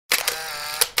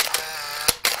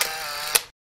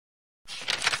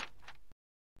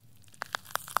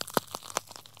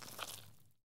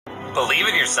believe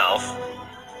in yourself,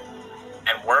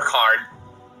 and work hard.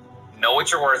 Know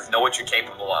what you're worth, know what you're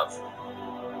capable of.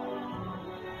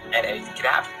 And anything can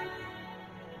happen.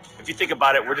 If you think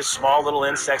about it, we're just small little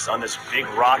insects on this big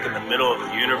rock in the middle of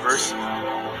the universe.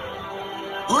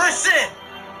 Listen!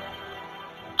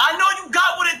 I know you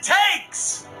got what it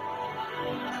takes!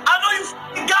 I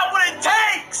know you got what it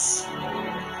takes!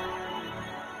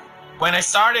 When I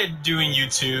started doing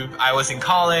YouTube, I was in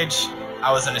college,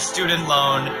 I was on a student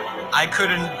loan, I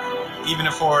couldn't even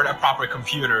afford a proper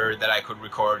computer that I could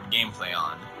record gameplay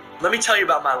on. Let me tell you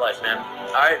about my life, man.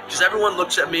 Alright? Because everyone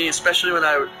looks at me, especially when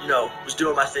I, was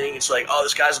doing my thing, it's like, oh,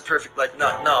 this guy's a perfect,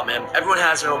 no, man. Everyone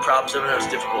has their own problems, everyone has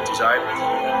difficulties, alright?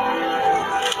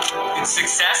 And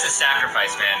success is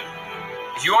sacrifice, man.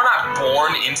 If you are not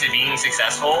born into being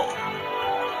successful,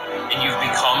 and you've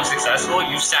become successful,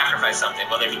 you sacrifice something,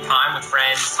 whether it be time with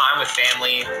friends, time with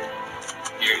family,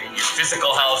 your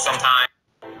physical health sometimes.